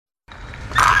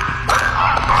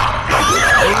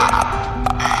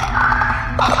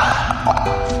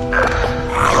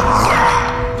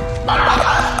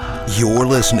You're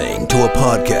listening to a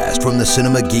podcast from the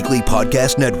Cinema Geekly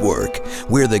Podcast Network.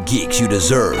 We're the geeks you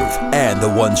deserve and the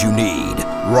ones you need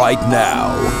right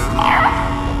now.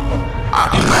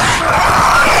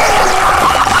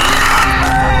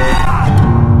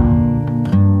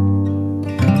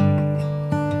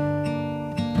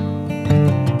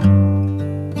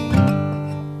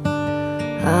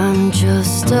 I'm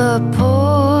just a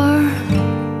poor,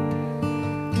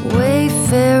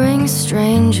 wayfaring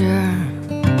stranger,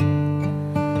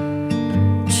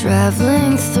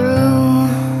 traveling through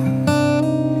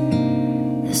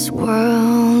this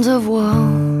world of woe.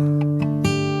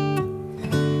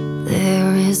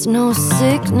 There is no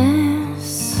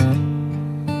sickness,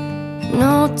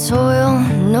 no toil,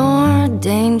 nor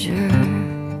danger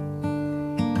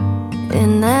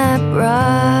in that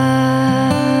bright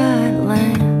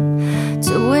land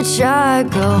to which I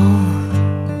go.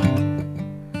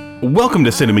 Welcome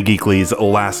to Cinema Geekly's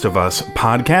Last of Us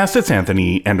podcast. It's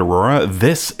Anthony and Aurora.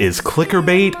 This is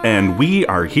Clickerbait, and we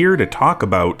are here to talk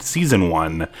about Season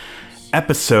 1,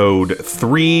 Episode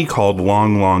 3, called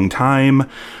Long, Long Time.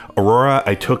 Aurora,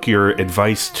 I took your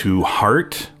advice to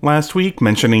heart last week,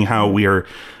 mentioning how we are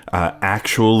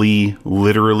actually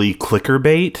literally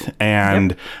Clickerbait,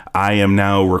 and yep. I am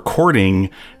now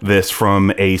recording this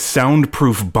from a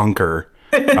soundproof bunker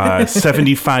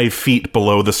 75 feet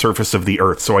below the surface of the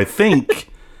earth. So I think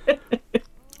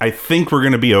we're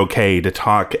going to be okay to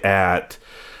talk at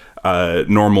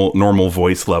normal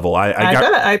voice level.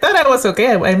 I thought I was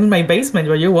okay. I'm in my basement,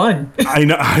 but you won. I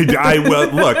know.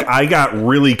 Well, look, I got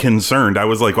really concerned. I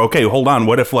was like, okay, hold on.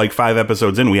 What if like 5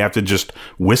 episodes in, we have to just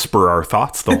whisper our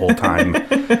thoughts the whole time?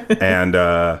 And,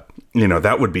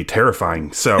 that would be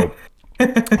terrifying. So...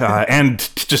 and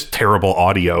just terrible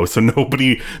audio, so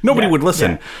nobody would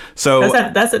listen. Yeah. So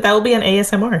that will be an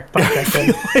ASMR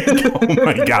podcast. Oh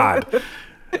my god,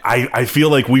 I feel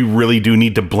like we really do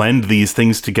need to blend these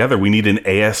things together. We need an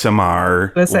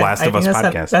ASMR Last of Us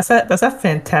podcast. That's a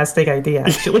fantastic idea,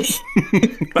 actually.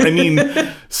 I mean,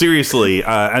 seriously,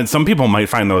 and some people might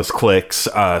find those clicks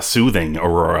soothing,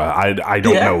 Aurora. I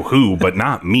don't know who, but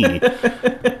not me.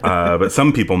 But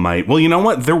some people might. Well, you know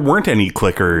what? There weren't any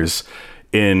clickers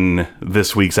in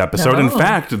this week's episode. No. In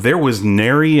fact, there was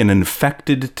nary an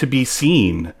infected to be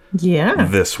seen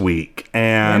this week.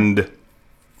 And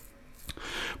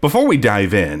before we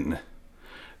dive in,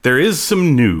 there is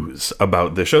some news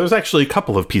about this show. There's actually a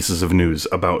couple of pieces of news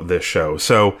about this show.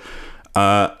 So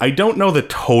I don't know the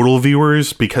total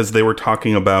viewers, because they were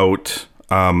talking about,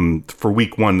 for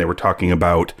week 1, they were talking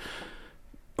about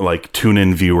like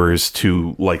tune-in viewers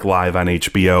to like live on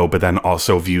HBO, but then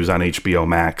also views on HBO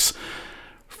Max.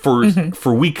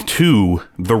 For week 2,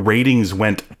 the ratings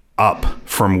went up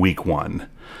from week 1,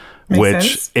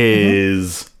 which sense.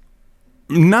 Is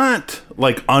not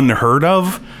like unheard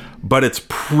of, but it's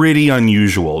pretty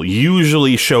unusual.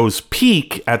 Usually shows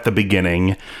peak at the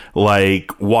beginning,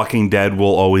 like Walking Dead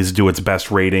will always do its best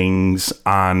ratings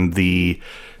on the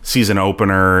season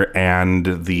opener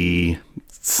and the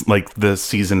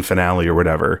season finale or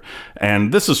whatever.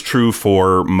 And this is true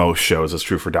for most shows. It's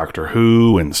true for Doctor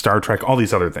Who and Star Trek, all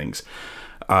these other things.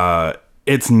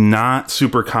 It's not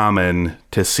super common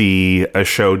to see a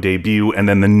show debut and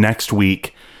then the next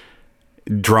week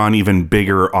draw an even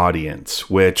bigger audience,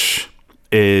 which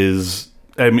is,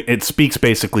 I mean, it speaks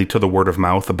basically to the word of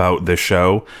mouth about this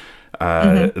show.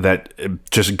 That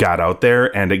just got out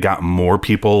there and it got more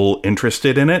people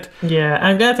interested in it. Yeah,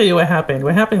 I'm gonna tell you what happened.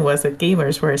 What happened was that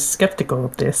gamers were skeptical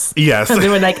of this. Yes. And they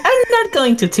were like, I'm not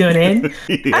going to tune in.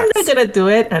 Yes. I'm not gonna do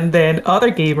it. And then other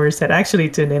gamers that actually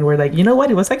tuned in were like, you know what?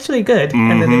 It was actually good.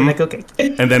 Mm-hmm. And then they were like, okay.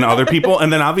 And then other people,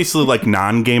 and then obviously like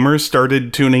non-gamers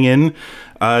started tuning in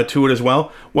to it as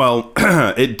well. Well,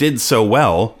 it did so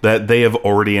well that they have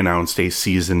already announced a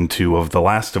season 2 of The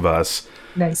Last of Us.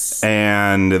 Nice.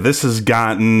 And this has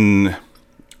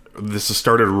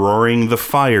started roaring the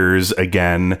fires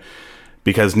again,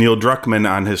 because Neil Druckmann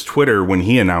on his Twitter, when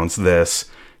he announced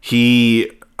this, he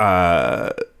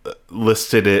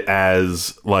listed it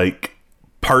as like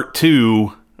part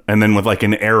 2 and then with like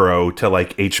an arrow to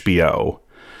like HBO.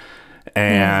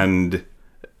 And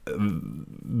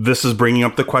this is bringing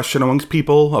up the question amongst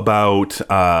people about,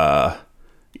 are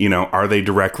they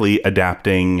directly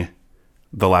adapting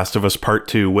The Last of Us Part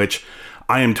 2, which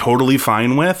I am totally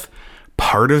fine with.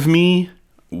 Part of me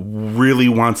really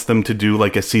wants them to do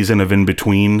like a season of in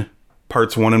between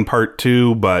parts 1 and part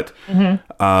 2, but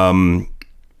I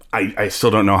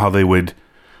still don't know how they would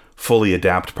fully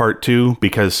adapt part 2,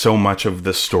 because so much of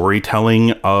the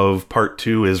storytelling of part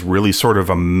 2 is really sort of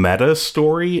a meta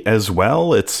story as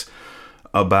well. It's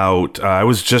about, I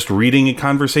was just reading a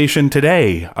conversation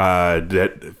today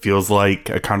that feels like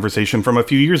a conversation from a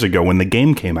few years ago when the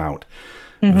game came out.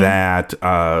 That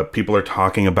people are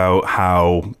talking about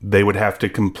how they would have to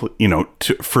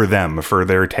for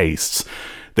their tastes,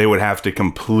 they would have to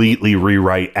completely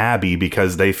rewrite Abby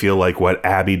because they feel like what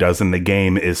Abby does in the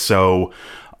game is so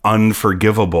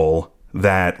unforgivable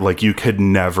that like you could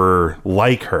never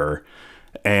like her.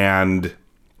 And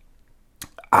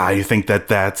I think that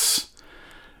that's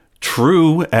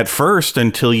true at first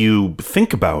until you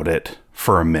think about it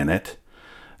for a minute.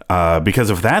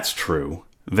 Because if that's true,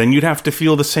 then you'd have to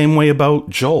feel the same way about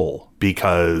Joel,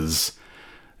 because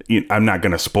I'm not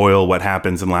going to spoil what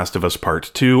happens in Last of Us Part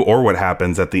 2 or what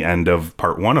happens at the end of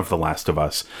Part 1 of The Last of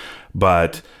Us.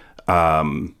 But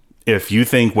if you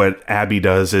think what Abby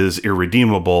does is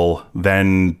irredeemable,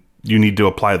 then you need to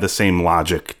apply the same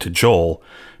logic to Joel,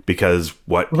 because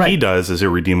what he does is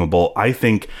irredeemable. I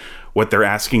think what they're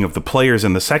asking of the players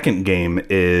in the second game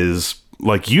is,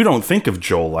 like, you don't think of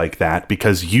Joel like that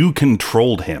because you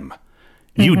controlled him.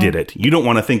 You did it. You don't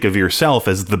want to think of yourself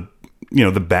as the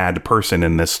bad person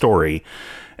in this story.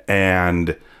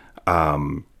 And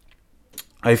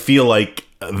I feel like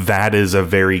that is a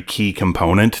very key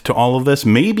component to all of this.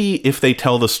 Maybe if they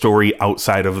tell the story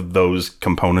outside of those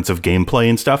components of gameplay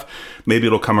and stuff, maybe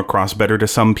it'll come across better to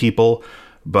some people.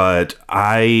 But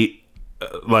I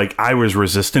was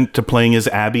resistant to playing as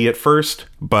Abby at first,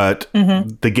 but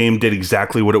the game did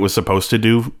exactly what it was supposed to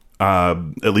do,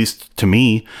 at least to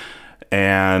me.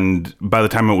 And by the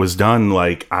time it was done,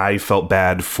 like, I felt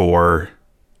bad for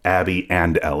Abby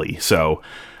and Ellie. So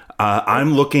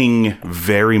I'm looking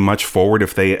very much forward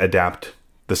if they adapt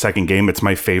the second game. It's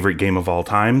my favorite game of all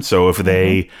time. So if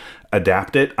they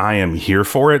adapt it, I am here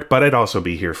for it. But I'd also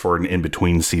be here for an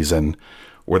in-between season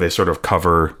where they sort of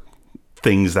cover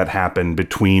things that happen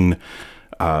between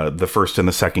the first and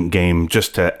the second game,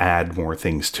 just to add more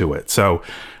things to it. So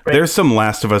there's some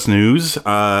Last of Us news.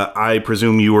 I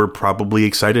presume you were probably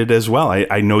excited as well.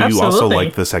 I know you also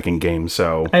liked the second game.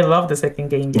 So I love the second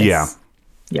game. Yes.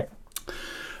 Yeah.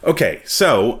 Okay,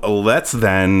 so let's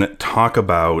then talk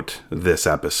about this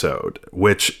episode,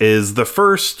 which is the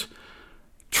first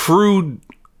true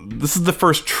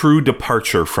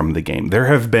departure from the game. There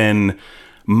have been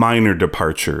minor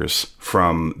departures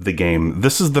from the game.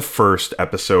 This is the first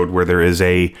episode where there is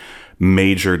a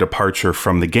major departure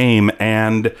from the game,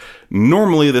 and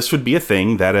normally this would be a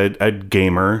thing that a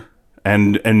gamer,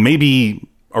 and maybe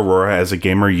Aurora as a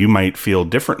gamer, you might feel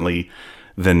differently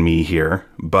than me here,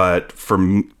 but for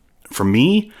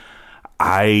me,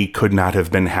 I could not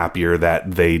have been happier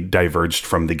that they diverged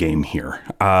from the game here.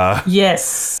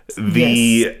 Yes.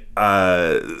 The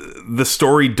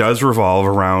story does revolve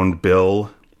around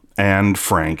Bill and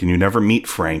Frank, and you never meet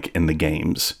Frank in the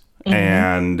games.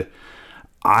 And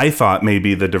I thought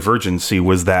maybe the divergency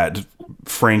was that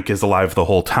Frank is alive the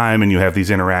whole time, and you have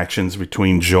these interactions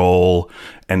between Joel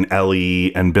and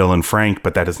Ellie and Bill and Frank,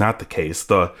 but that is not the case.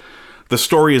 The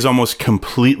story is almost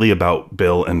completely about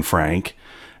Bill and Frank,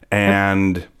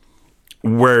 and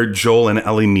where Joel and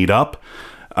Ellie meet up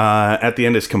at the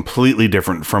end is completely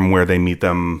different from where they meet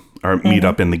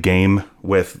up in the game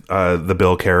with the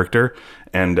Bill character,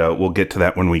 and we'll get to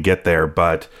that when we get there.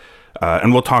 But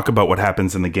and we'll talk about what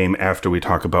happens in the game after we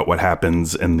talk about what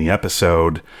happens in the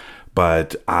episode.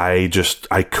 But I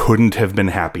couldn't have been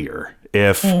happier.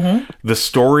 If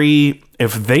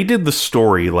if they did the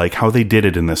story like how they did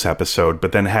it in this episode,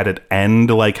 but then had it end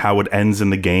like how it ends in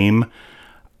the game,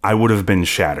 I would have been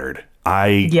shattered.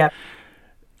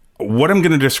 What I'm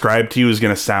going to describe to you is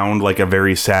going to sound like a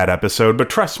very sad episode, but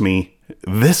trust me,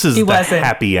 this is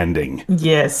happy ending.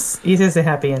 Yes, it is a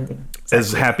happy ending. Exactly.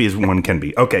 As happy as one can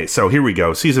be. Okay, so here we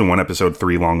go. Season 1, Episode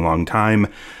 3, Long Time.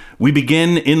 We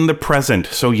begin in the present.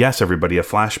 So yes, everybody, a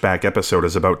flashback episode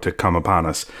is about to come upon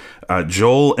us.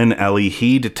 Joel and Ellie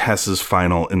heed Tess's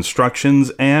final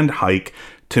instructions and hike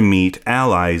to meet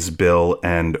allies Bill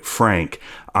and Frank.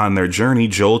 On their journey,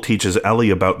 Joel teaches Ellie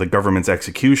about the government's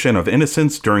execution of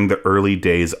innocents during the early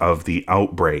days of the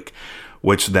outbreak,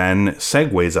 which then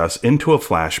segues us into a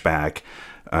flashback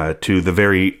to the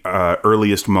very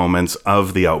earliest moments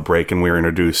of the outbreak, and we're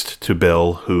introduced to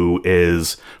Bill, who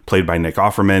is played by Nick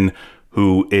Offerman,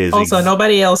 who is... Also,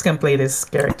 nobody else can play this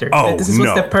character. This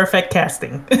was the perfect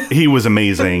casting. He was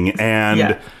amazing,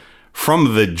 and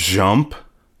from the jump...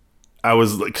 I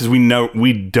was like, because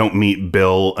we don't meet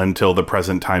Bill until the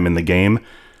present time in the game.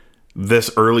 This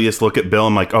earliest look at Bill,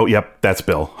 I'm like, oh, yep, that's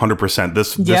Bill, 100%.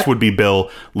 This would be Bill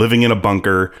living in a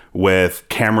bunker with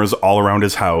cameras all around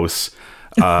his house.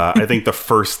 I think the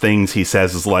first things he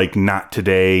says is like, "Not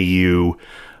today, you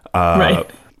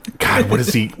God, what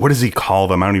does he call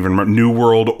them? I don't even remember. New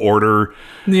World Order.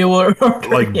 New World Order.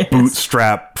 Like yes.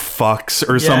 bootstrap fucks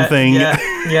or something.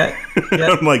 Yeah.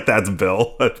 I'm like, that's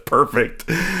Bill. That's perfect.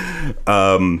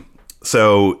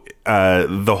 So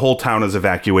the whole town is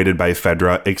evacuated by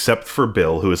Fedra except for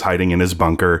Bill, who is hiding in his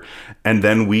bunker. And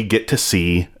then we get to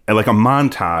see like a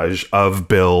montage of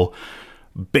Bill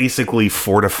basically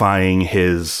fortifying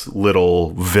his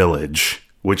little village,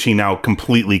 which he now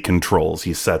completely controls.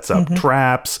 He sets up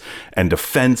traps and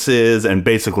defenses, and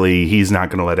basically he's not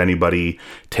going to let anybody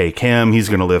take him. He's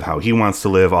going to live how he wants to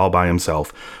live all by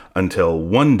himself until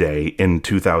one day in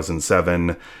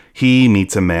 2007, he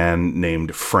meets a man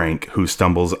named Frank who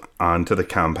stumbles onto the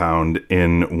compound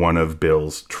in one of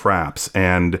Bill's traps.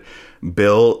 And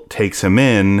Bill takes him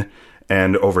in,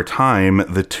 and over time,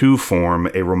 the two form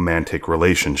a romantic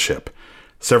relationship.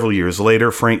 Several years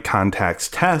later, Frank contacts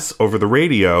Tess over the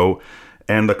radio,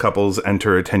 and the couples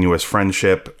enter a tenuous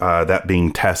friendship, that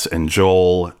being Tess and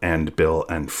Joel, and Bill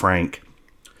and Frank.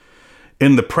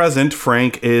 In the present,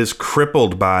 Frank is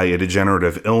crippled by a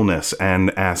degenerative illness and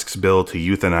asks Bill to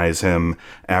euthanize him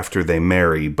after they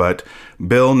marry, but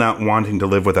Bill, not wanting to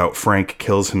live without Frank,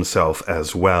 kills himself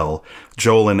as well.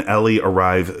 Joel and Ellie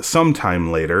arrive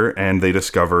sometime later, and they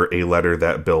discover a letter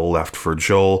that Bill left for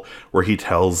Joel, where he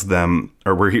tells him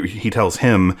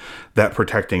that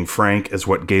protecting Frank is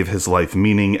what gave his life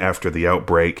meaning after the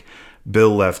outbreak.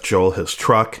 Bill left Joel his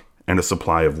truck and a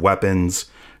supply of weapons.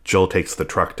 Joel takes the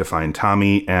truck to find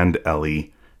Tommy, and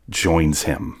Ellie joins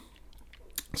him.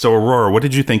 So, Aurora, what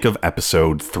did you think of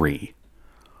episode 3?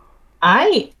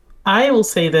 I will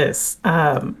say this.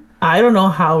 I don't know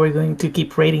how we're going to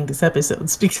keep rating these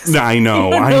episodes because I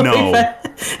know. I don't know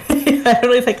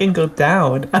if I can go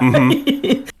down.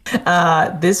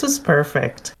 This was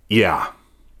perfect. Yeah.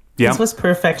 This was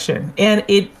perfection. And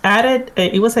it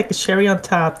was like a cherry on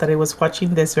top that I was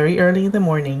watching this very early in the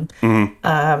morning.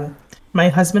 My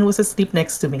husband was asleep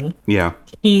next to me. Yeah.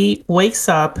 He wakes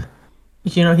up,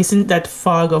 he's in that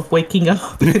fog of waking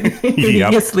up, being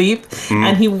asleep,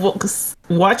 and he watches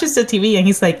the TV and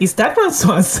he's like, "Is that Ron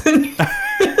Swanson?"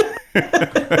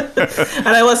 And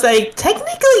I was like,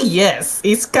 technically, yes.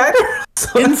 It's kind of Ron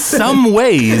Swanson. In some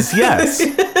ways, yes.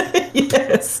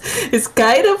 Yes. It's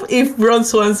kind of if Ron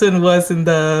Swanson was in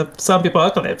the zombie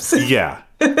apocalypse. Yeah.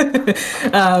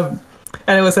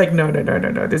 And I was like, no,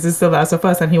 this is The Last of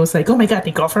Us. And he was like, oh my God,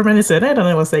 Nicole Ferman is in it? And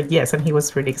I was like, yes. And he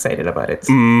was really excited about it.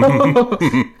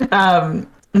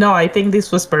 No, I think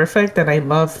this was perfect. And I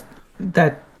love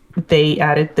that they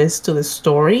added this to the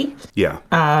story. Yeah.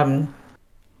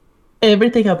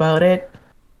 Everything about it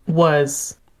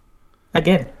was,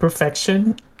 again,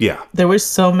 perfection. Yeah. There were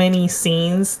so many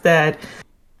scenes that,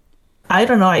 I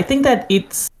don't know. I think that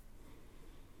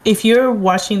if you're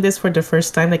watching this for the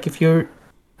first time, like if you're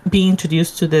being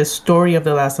introduced to the story of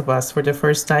The Last of Us for the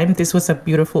first time, this was a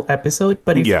beautiful episode.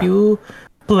 But if you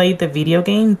played the video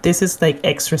game, this is like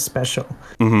extra special.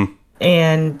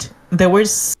 And there were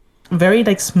very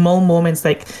like small moments.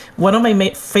 Like one of my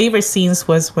favorite scenes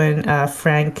was when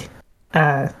Frank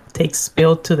takes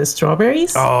Bill to the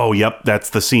strawberries. Oh, yep, that's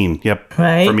the scene. Yep,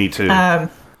 right. For me too. And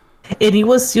it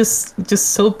was just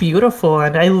so beautiful,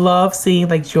 and I love seeing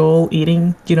like Joel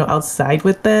eating, outside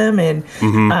with them, and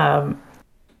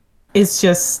it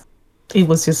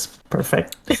was just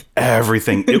perfect.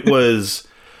 Everything. It was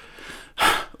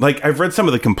like, I've read some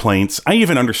of the complaints. I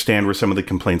even understand where some of the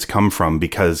complaints come from,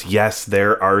 because yes,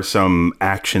 there are some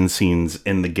action scenes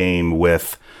in the game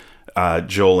with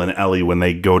Joel and Ellie when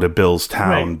they go to Bill's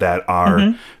town that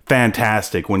are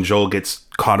fantastic. When Joel gets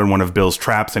caught in one of Bill's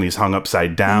traps and he's hung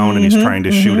upside down and he's trying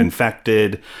to shoot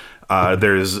infected.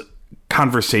 There's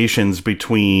conversations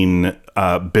between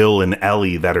Bill and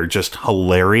Ellie that are just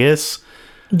hilarious.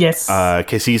 Yes.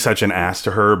 Because he's such an ass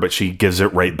to her, but she gives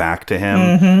it right back to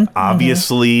him.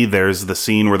 Obviously, there's the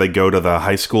scene where they go to the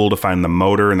high school to find the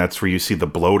motor, and that's where you see the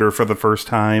bloater for the first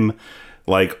time.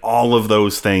 Like, all of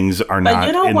those things are not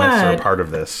in this or part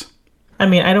of this. I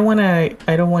mean, I don't want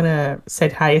to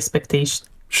set high expectations.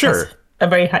 Sure.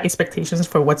 Very high expectations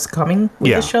for what's coming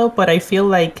with the show, but I feel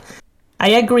like I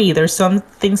agree. There's some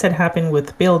things that happen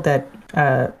with Bill that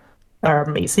are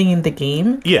amazing in the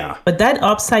game. Yeah. But that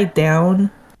upside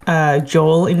down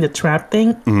Joel in the trap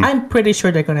thing, I'm pretty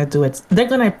sure they're gonna do it. They're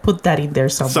gonna put that in there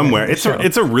somewhere. It's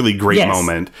a really great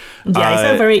moment.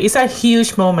 Yeah, it's a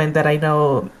huge moment that I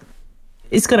know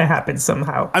it's gonna happen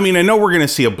somehow. I mean, I know we're gonna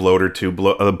see a bloater too.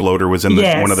 The bloater was in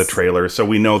one of the trailers, so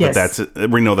we know that that's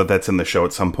in the show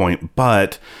at some point.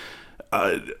 But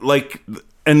like,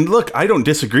 And look, I don't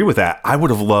disagree with that. I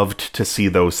would have loved to see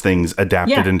those things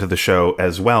adapted into the show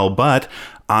as well. But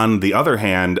on the other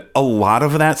hand, a lot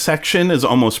of that section is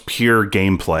almost pure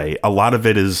gameplay. A lot of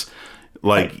it is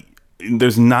like,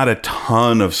 there's not a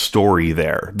ton of story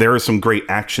there. There are some great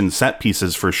action set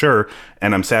pieces for sure,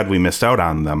 and I'm sad we missed out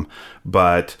on them.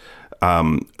 But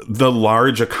the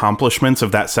large accomplishments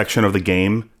of that section of the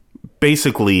game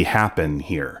basically happen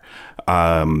here.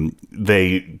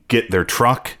 They get their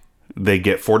truck, they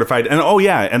get fortified, and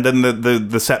and then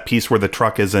the set piece where the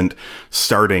truck isn't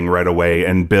starting right away,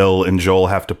 and Bill and Joel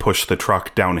have to push the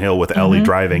truck downhill with Ellie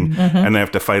driving, and they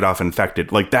have to fight off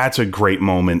infected. Like, that's a great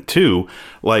moment too.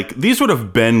 Like, these would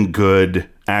have been good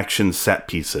action set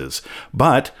pieces.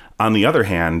 But on the other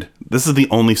hand, this is the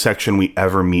only section we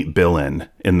ever meet Bill in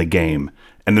the game.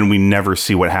 And then we never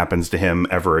see what happens to him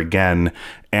ever again.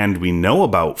 And we know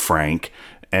about Frank,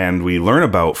 and we learn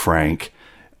about Frank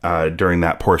during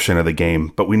that portion of the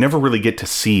game, but we never really get to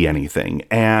see anything.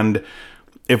 And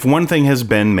if one thing has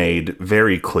been made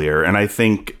very clear, and I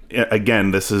think,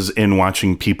 again, this is in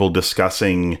watching people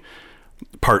discussing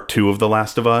part 2 of The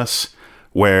Last of Us,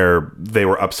 where they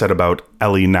were upset about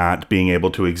Ellie not being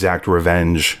able to exact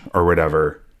revenge or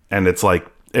whatever. And it's like,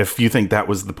 if you think that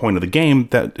was the point of the game,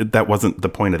 that wasn't the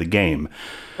point of the game.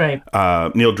 Right.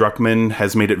 Neil Druckmann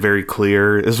has made it very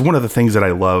clear. This is one of the things that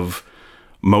I love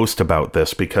most about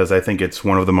this, because I think it's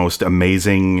one of the most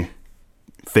amazing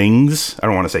things. I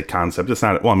don't want to say concept. It's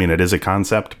not, well, I mean, it is a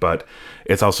concept, but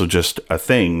it's also just a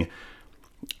thing.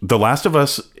 The Last of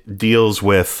Us deals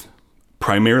with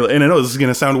primarily, and I know this is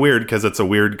going to sound weird because it's a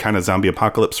weird kind of zombie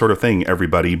apocalypse sort of thing,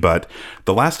 everybody, but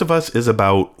The Last of Us is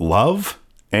about love,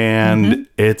 and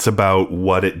it's about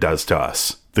what it does to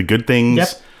us. The good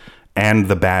things and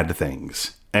the bad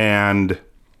things. And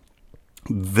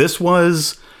this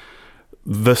was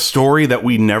the story that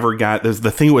we never got. There's the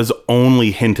thing that was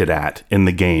only hinted at in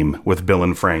the game with Bill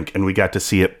and Frank, and we got to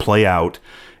see it play out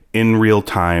in real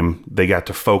time. They got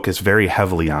to focus very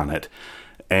heavily on it.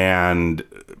 And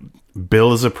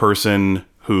Bill is a person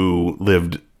who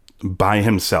lived by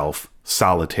himself,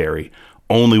 solitary,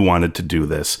 only wanted to do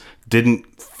this, didn't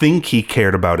think he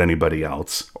cared about anybody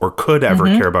else or could ever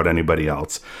care about anybody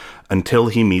else until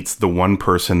he meets the one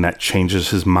person that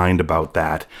changes his mind about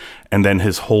that. And then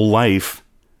his whole life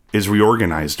is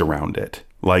reorganized around it.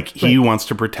 Like, he wants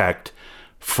to protect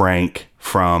Frank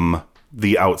from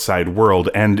the outside world,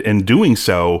 and in doing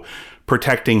so,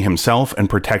 protecting himself and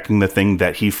protecting the thing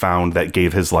that he found that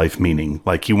gave his life meaning.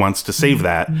 Like, he wants to save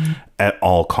that at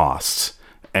all costs.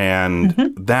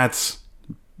 And that's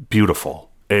beautiful.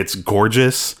 It's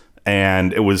gorgeous.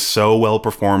 And it was so well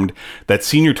performed. That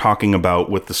scene you're talking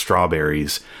about with the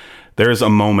strawberries, there's a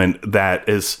moment that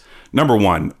is, number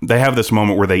one, they have this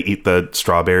moment where they eat the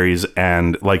strawberries,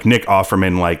 and like Nick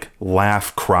Offerman, like,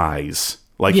 cries.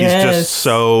 Like, he's just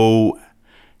so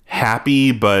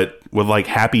happy, but with like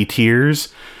happy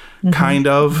tears, kind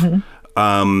of.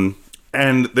 And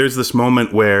there's this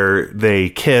moment where they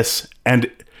kiss, and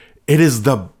it is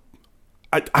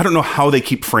I don't know how they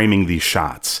keep framing these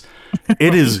shots.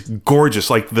 It is gorgeous.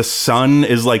 Like, the sun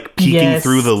is like peeking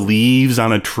through the leaves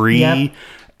on a tree,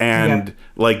 and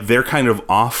like they're kind of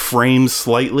off frame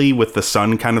slightly with the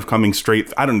sun kind of coming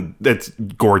straight. It's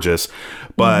gorgeous.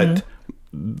 But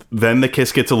then the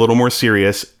kiss gets a little more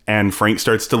serious, and Frank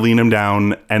starts to lean him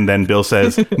down, and then Bill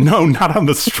says, "No, not on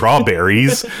the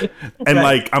strawberries." And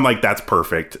like, I'm like, that's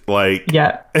perfect. Like,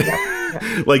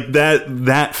 like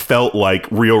that felt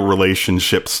like real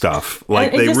relationship stuff.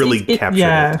 Like, they really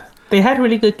captured it. They had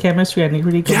really good chemistry, and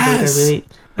really good,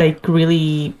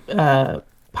 really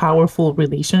powerful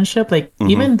relationship. Like,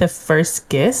 even the first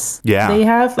kiss they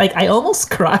have, like, I almost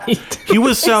cried. He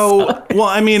was so well,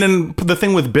 I mean, and the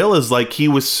thing with Bill is, like, he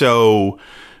was so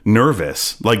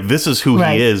nervous. Like, this is who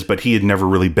he is, but he had never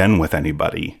really been with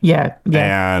anybody.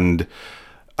 And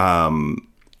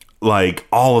like,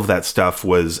 all of that stuff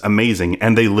was amazing,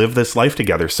 and they live this life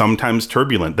together, sometimes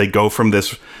turbulent. They go from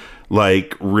this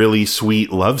like really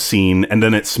sweet love scene, and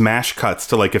then it smash cuts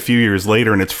to like a few years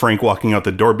later, and it's Frank walking out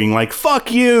the door being like,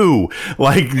 "Fuck you!"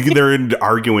 Like, they're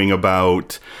arguing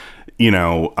about,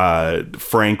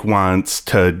 Frank wants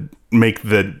to make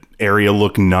the area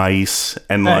look nice,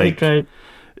 and like, and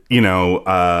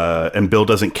Bill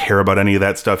doesn't care about any of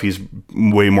that stuff. He's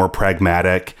way more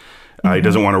pragmatic. He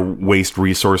doesn't want to waste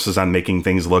resources on making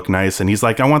things look nice, and he's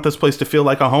like, "I want this place to feel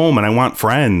like a home, and I want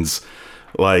friends."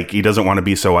 Like, he doesn't want to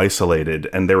be so isolated.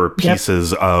 And there were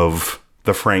pieces of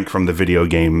the Frank from the video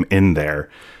game in there.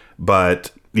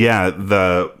 But yeah,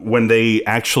 when they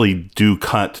actually do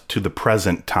cut to the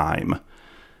present time,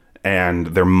 and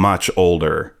they're much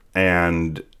older,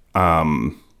 and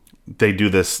they do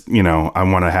this, you know, I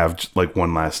want to have like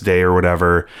one last day or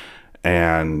whatever.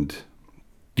 And,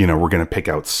 you know, we're going to pick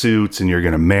out suits and you're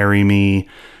going to marry me.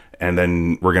 And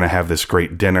then we're going to have this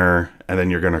great dinner. And then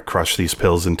you're going to crush these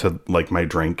pills into like my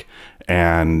drink.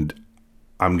 And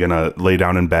I'm going to lay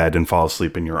down in bed and fall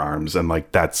asleep in your arms. And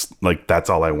that's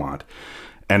all I want.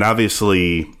 And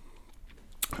obviously,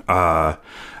 I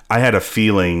had a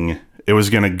feeling it was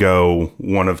going to go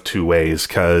one of two ways,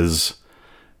 because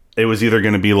it was either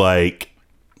going to be like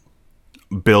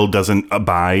Bill doesn't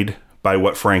abide by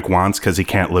what Frank wants because he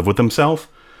can't live with himself,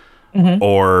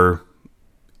 or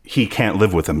he can't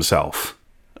live with himself.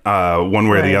 One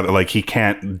way or the other, like he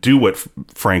can't do what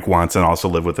Frank wants and also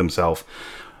live with himself.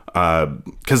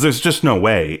 Because there's just no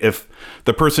way. If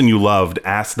the person you loved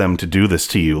asked them to do this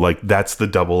to you, like that's the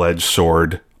double-edged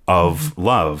sword of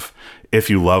love. If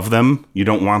you love them, you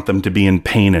don't want them to be in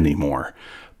pain anymore.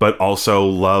 But also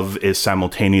love is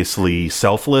simultaneously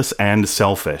selfless and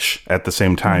selfish at the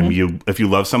same time. If you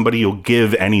love somebody, you'll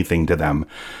give anything to them.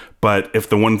 But if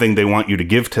the one thing they want you to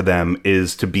give to them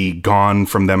is to be gone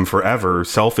from them forever,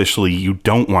 selfishly, you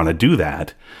don't want to do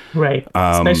that. Right.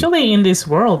 Especially in this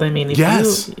world. I mean, if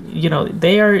you know,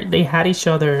 they had each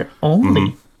other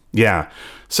only. Yeah.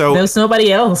 So there's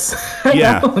nobody else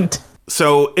around.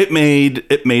 So it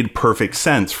made perfect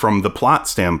sense from the plot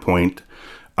standpoint.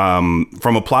 From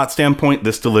a plot standpoint,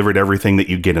 this delivered everything that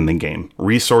you get in the game.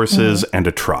 Resources and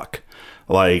a truck.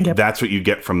 That's what you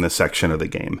get from this section of the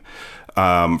game.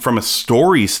 From a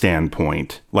story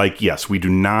standpoint, like, yes, we do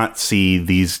not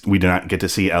get to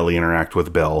see Ellie interact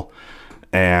with Bill.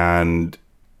 And,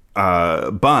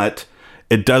 but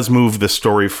it does move the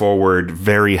story forward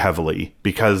very heavily,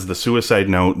 because the suicide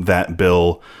note that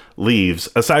Bill leaves,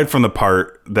 aside from the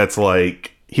part that's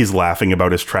like, he's laughing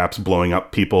about his traps blowing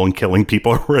up people and killing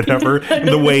people or whatever,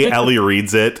 the way Ellie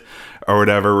reads it or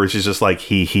whatever, where she's just like,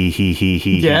 he,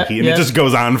 and it just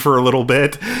goes on for a little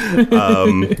bit.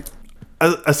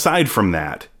 Aside from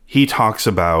that, he talks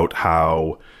about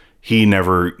how he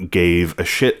never gave a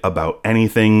shit about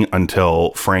anything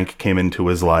until Frank came into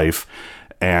his life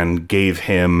and gave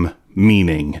him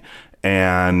meaning.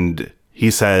 And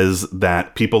he says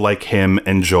that people like him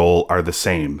and Joel are the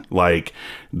same. Like,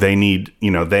 they need,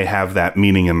 they have that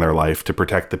meaning in their life to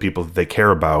protect the people that they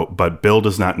care about. But Bill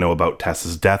does not know about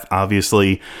Tess's death,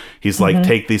 obviously. He's like,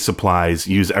 take these supplies,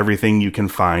 use everything you can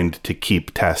find to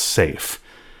keep Tess safe.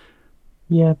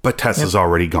 Yeah. But Tess is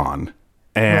already gone.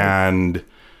 And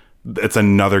it's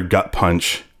another gut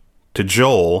punch to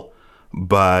Joel,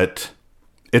 but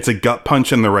it's a gut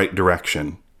punch in the right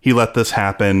direction. He let this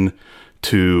happen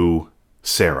to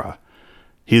Sarah.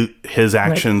 His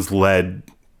actions led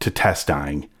to Tess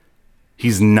dying.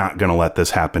 He's not going to let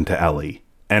this happen to Ellie.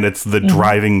 And it's the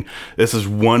driving, this is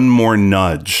one more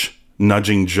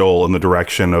nudging Joel in the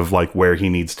direction of like where he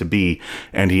needs to be.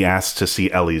 And he asks to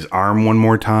see Ellie's arm one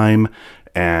more time.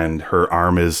 And her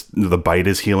arm the bite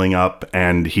is healing up,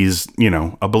 and he's,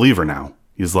 a believer now.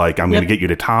 He's like, I'm going to get you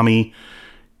to Tommy.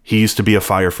 He used to be a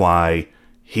Firefly.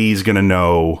 He's going to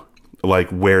know like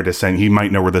where to send. He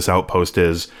might know where this outpost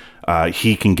is.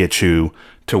 He can get you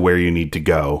to where you need to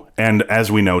go. And as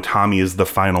we know, Tommy is the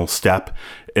final step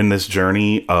in this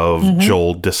journey of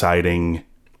Joel deciding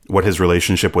what his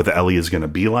relationship with Ellie is going to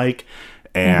be like.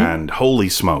 And holy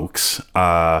smokes,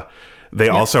 they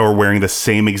also are wearing the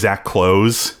same exact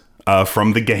clothes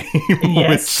from the game,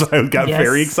 which I got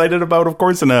very excited about, of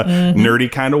course, in a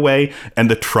nerdy kind of way. And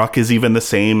the truck is even the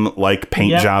same, like,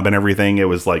 paint job and everything. It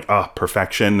was like,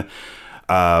 perfection.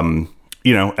 And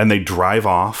they drive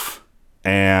off.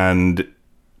 And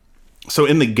so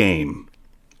in the game,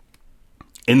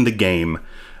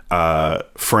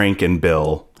 Frank and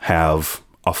Bill have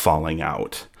a falling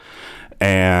out.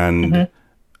 And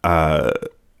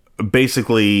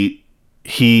basically,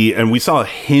 we saw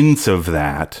hints of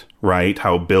that, right?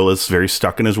 How Bill is very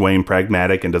stuck in his way and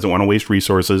pragmatic and doesn't want to waste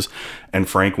resources. And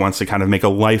Frank wants to kind of make a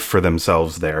life for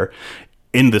themselves there.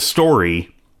 In the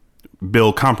story,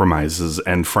 Bill compromises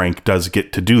and Frank does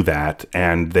get to do that.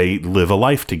 And they live a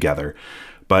life together.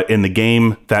 But in the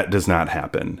game, that does not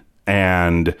happen.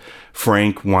 And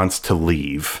Frank wants to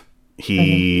leave.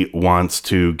 He wants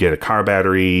to get a car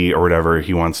battery or whatever.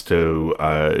 He wants to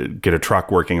get a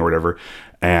truck working or whatever.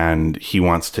 And he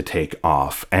wants to take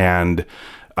off. And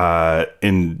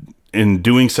in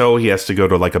doing so, he has to go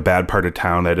to like a bad part of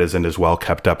town that isn't as well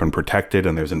kept up and protected.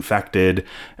 And there's infected.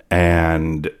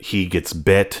 And he gets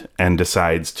bit and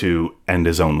decides to end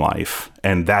his own life.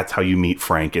 And that's how you meet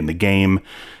Frank in the game.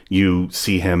 You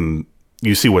see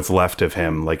what's left of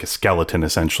him, like a skeleton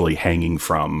essentially hanging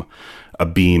from a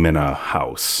beam in a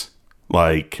house.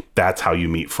 Like, that's how you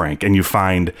meet Frank. And you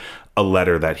find a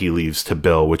letter that he leaves to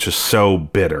Bill, which is so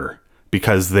bitter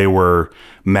because they were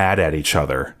mad at each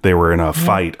other. They were in a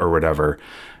fight or whatever.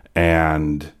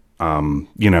 And,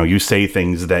 you say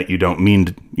things that you don't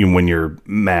mean when you're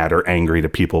mad or angry to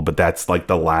people, but that's like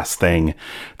the last thing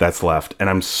that's left. And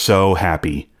I'm so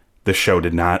happy the show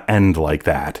did not end like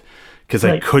that, because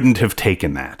I couldn't have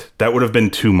taken that. That would have been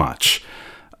too much.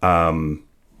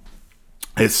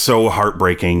 It's so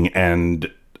heartbreaking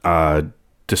and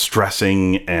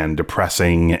distressing and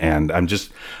depressing, and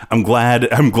I'm glad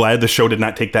the show did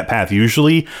not take that path.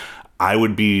 Usually I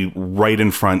would be right in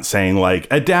front saying, like,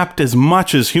 adapt as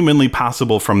much as humanly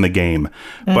possible from the game.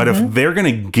 But if they're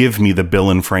going to give me the Bill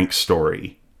and Frank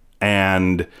story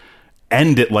and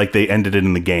end it like they ended it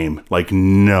in the game, like,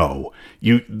 no.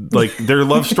 Their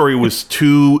love story was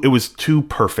too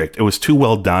perfect. It was too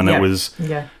well done. It was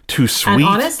too sweet.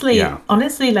 And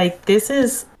honestly, like, this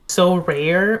is so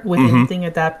rare with anything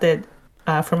adapted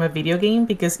from a video game,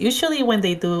 because usually when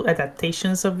they do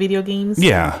adaptations of video games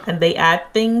and they add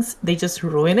things, they just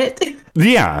ruin it.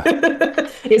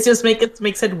 It just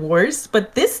makes it worse.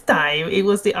 But this time it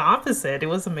was the opposite. It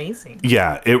was amazing.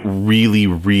 It really,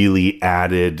 really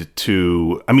added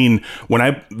to, I mean,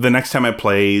 the next time I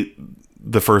play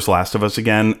the first Last of Us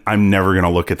again, I'm never going to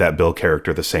look at that Bill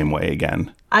character the same way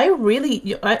again. Even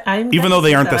though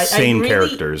they aren't the same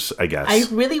characters, I guess. I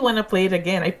really want to play it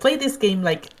again. I played this game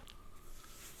like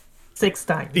 6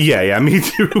 times. Yeah, me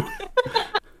too.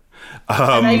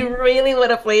 And I really want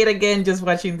to play it again just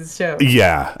watching this show.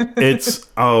 Yeah, it's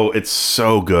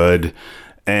so good.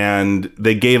 And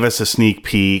they gave us a sneak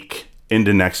peek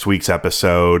into next week's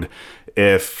episode.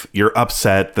 If you're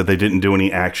upset that they didn't do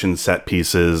any action set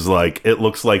pieces, like, it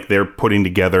looks like they're putting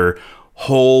together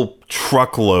whole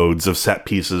truckloads of set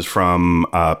pieces from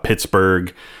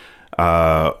Pittsburgh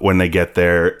when they get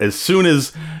there. As soon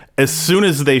as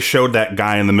they showed that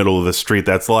guy in the middle of the street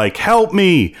that's like, help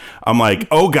me, I'm like,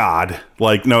 oh God,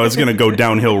 like, no, it's gonna go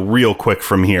downhill real quick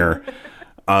from here.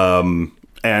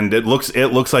 And it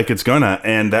looks like it's gonna,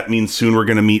 and that means soon we're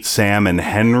gonna meet Sam and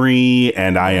Henry,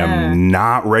 and I am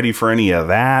not ready for any of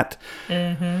that.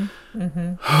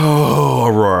 Oh,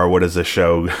 Aurora, what is this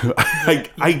show?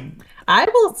 I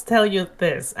will tell you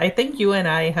this. I think you and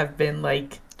I have been,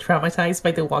 like, traumatized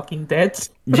by The Walking Dead.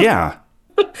 Yeah.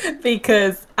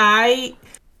 Because I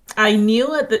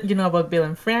knew about Bill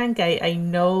and Frank. I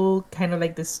know kind of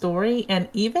like the story, and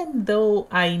even though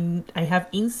I have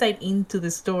insight into the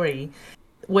story,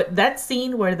 what that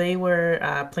scene where they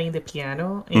were playing the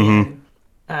piano and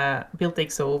Bill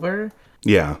takes over,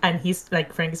 and he's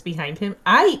like, Frank is behind him.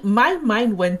 My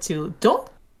mind went to, don't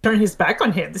turn his back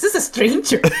on him. This is a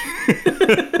stranger.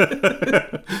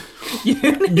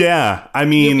 Yeah, I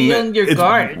mean, you be on your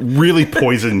guard. Really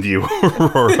poisoned you,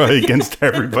 Aurora, against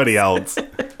everybody else.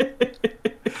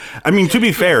 I mean, to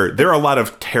be fair, there are a lot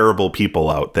of terrible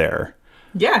people out there.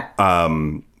 Yeah.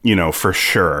 For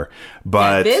sure.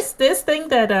 But this thing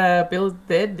that Bill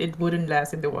did, it wouldn't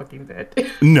last in The Walking Dead.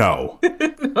 No.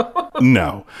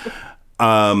 No.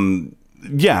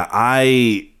 Yeah,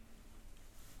 I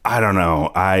don't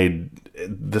know. I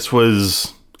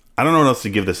don't know what else to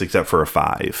give this except for a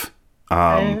 5.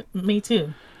 Me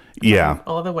too. Yeah.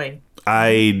 All the way.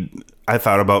 I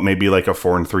thought about maybe like a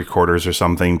 4 3/4 or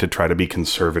something to try to be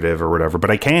conservative or whatever, but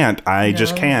I can't. I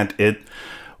just can't.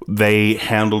 They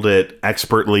handled it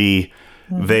expertly.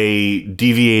 They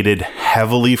deviated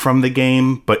heavily from the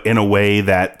game, but in a way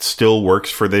that still works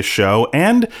for this show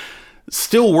and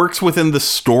still works within the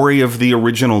story of the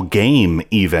original game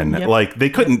even. Yep. Like, they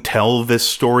couldn't tell this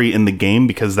story in the game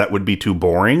because that would be too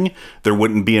boring. There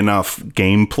wouldn't be enough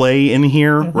gameplay in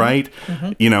here, right?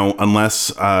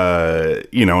 Unless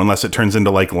it turns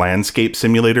into like Landscape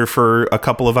Simulator for a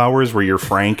couple of hours where you're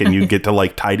Frank and you get to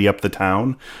like tidy up the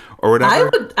town or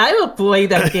whatever. I will play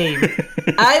that game.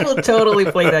 I will totally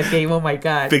play that game. Oh my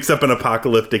God. Fix up an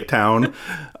apocalyptic town.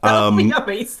 That would be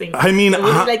amazing. I mean, it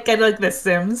would be like kind of like The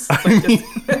Sims.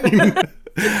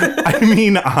 I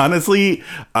mean, honestly,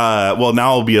 well, now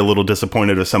I'll be a little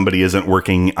disappointed if somebody isn't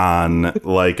working on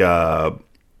like a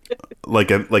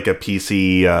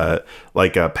PC,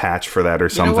 like a patch for that or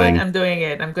something. You know what? I'm doing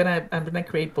it. I'm gonna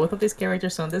create both of these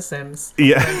characters on The Sims.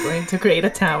 Yeah, I'm going to create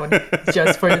a town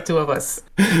just for the two of us.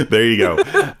 There you go.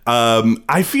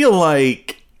 I feel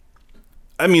like,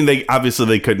 I mean, they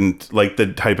couldn't, like,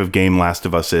 the type of game Last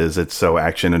of Us is, it's so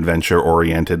action adventure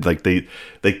oriented. Like, they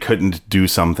couldn't do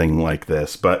something like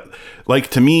this. But like,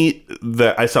 to me,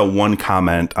 I saw one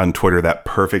comment on Twitter that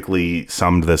perfectly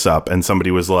summed this up, and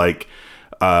somebody was like,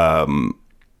 it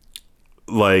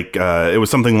was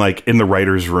something like, in the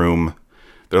writer's room,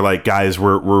 they're like, guys,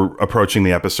 we're approaching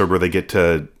the episode where they get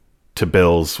to to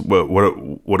Bill's,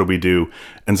 what do we do?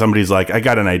 And somebody's like, I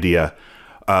got an idea.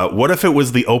 What if it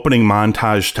was the opening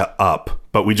montage to Up,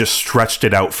 but we just stretched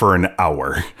it out for an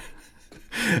hour?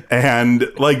 And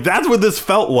like, that's what this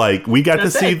felt like. We got to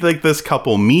see like this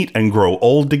couple meet and grow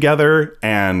old together.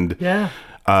 And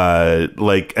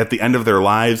like at the end of their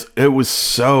lives, it was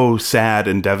so sad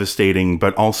and devastating,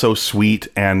 but also sweet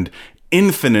and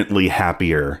infinitely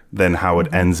happier than how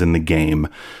it ends in the game.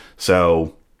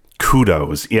 So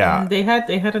kudos. Yeah. And they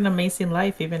had an amazing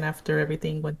life even after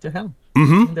everything went to hell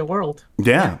in the world.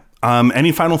 Yeah.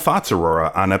 Any final thoughts,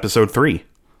 Aurora, on episode 3?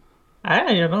 I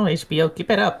don't know, HBO, keep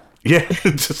it up. Yeah,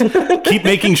 just keep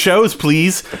making shows,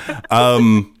 please.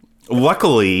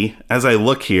 Luckily, as I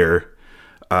look here,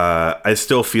 I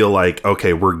still feel like,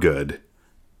 okay, we're good.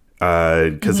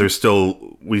 Because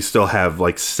we still have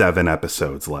like 7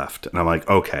 episodes left. And I'm like,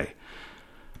 okay,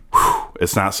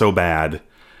 it's not so bad.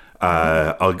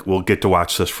 We'll get to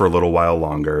watch this for a little while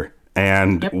longer.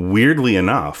 And weirdly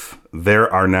enough,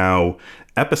 there are now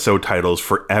episode titles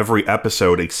for every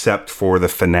episode except for the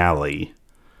finale.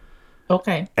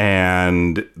 Okay.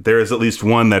 And there is at least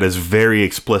one that is very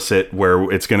explicit where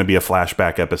it's going to be a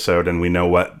flashback episode, and we know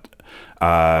what,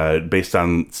 based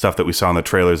on stuff that we saw in the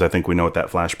trailers, I think we know what that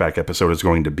flashback episode is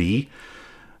going to be.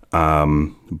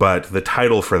 But the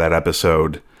title for that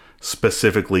episode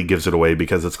specifically gives it away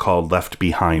because it's called Left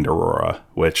Behind Aurora,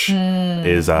 which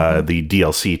is the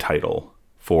DLC title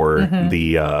for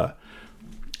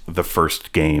the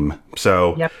first game.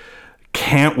 So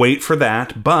can't wait for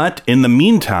that. But in the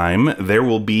meantime, there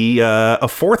will be a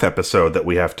 4th episode that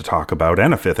we have to talk about,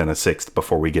 and a 5th and a 6th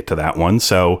before we get to that one.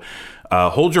 So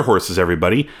hold your horses,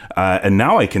 everybody. And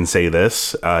now I can say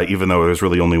this, even though there's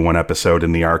really only 1 episode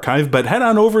in the archive, but head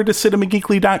on over to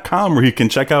cinemageekly.com where you can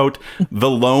check out the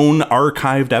lone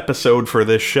archived episode for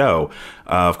this show.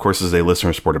 Of course, this is a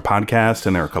listener-supported podcast,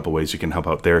 and there are a couple ways you can help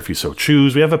out there if you so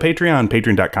choose. We have a Patreon,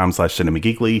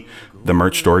 patreon.com/cinemageekly, the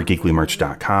merch store,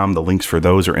 geeklymerch.com. The links for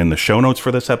those are in the show notes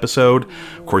for this episode.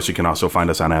 Of course, you can also find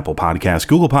us on Apple Podcasts,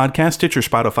 Google Podcasts, Stitcher,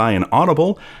 Spotify, and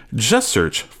Audible. Just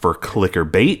search for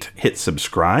Clickerbait, hit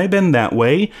subscribe, and that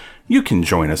way you can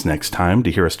join us next time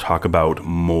to hear us talk about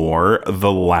more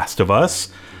The Last of Us.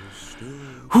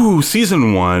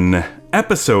 Season 1,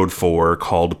 Episode 4,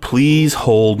 called Please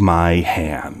Hold My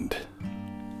Hand.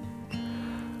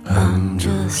 I'm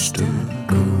just going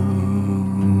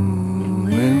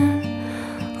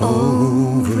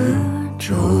over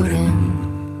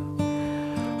Jordan.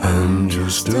 I'm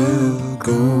just going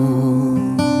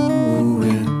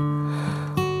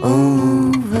over